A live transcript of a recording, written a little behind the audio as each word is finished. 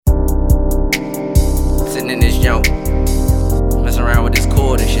in this junk. Messing around with this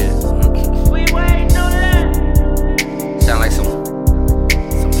cord and shit. We waiting on that. Sound like some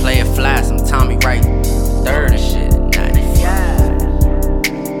Playa Fly, some Tommy Wright third and shit.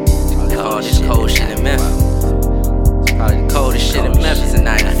 They call this cold shit in Memphis. It's probably the coldest shit in Memphis in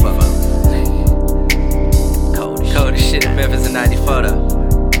 94. Coldest shit in Memphis in 94 though.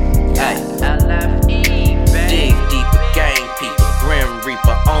 Hey. Dig deeper, gang people, Grim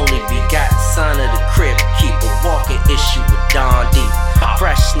Reaper, only begotten son of the crib keeper, walking issue with Don Deep.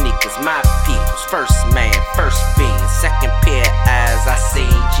 Fresh sneakers, my peoples, first man, first being, second pair of eyes, I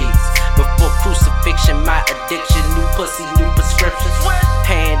seen Jesus. Before crucifixion, my addiction, new pussy, new prescriptions.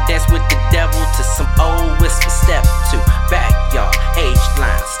 Hand dance with the devil to some old whisper. Step 2, backyard, age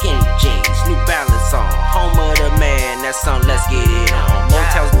line, skinny jeans, New Balance on. Home of the man, that song, let's get it on.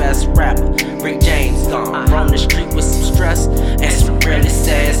 Motel's best rapper, Rick James gone. Roam the street with some stress and some really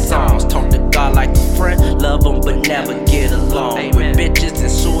sad songs. Talk to God like a friend, love him but never get along. With bitches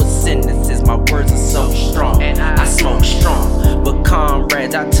and short sentences, my words are so strong. I smoke strong, but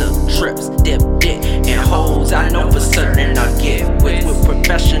comrades, I took trips, dip dick and hoes. I know for certain I'll get with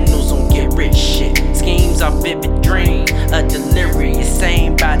professionals on get rich shit. Schemes are vivid dreams, a delirious,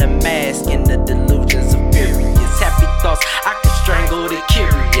 same by the mask and the delusions of furious. Happy thoughts, I could strangle the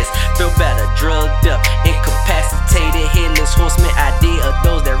curious. Feel better, drugged up, incapacitated, headless horseman, idea of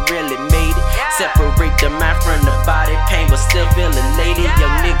those that really made it. Separate the mind from the body, pain but still feel elated.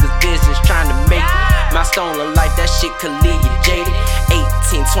 Young niggas visions trying to make it. My stoner like that shit could leave you jaded.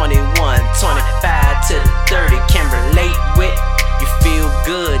 18, 21, 25.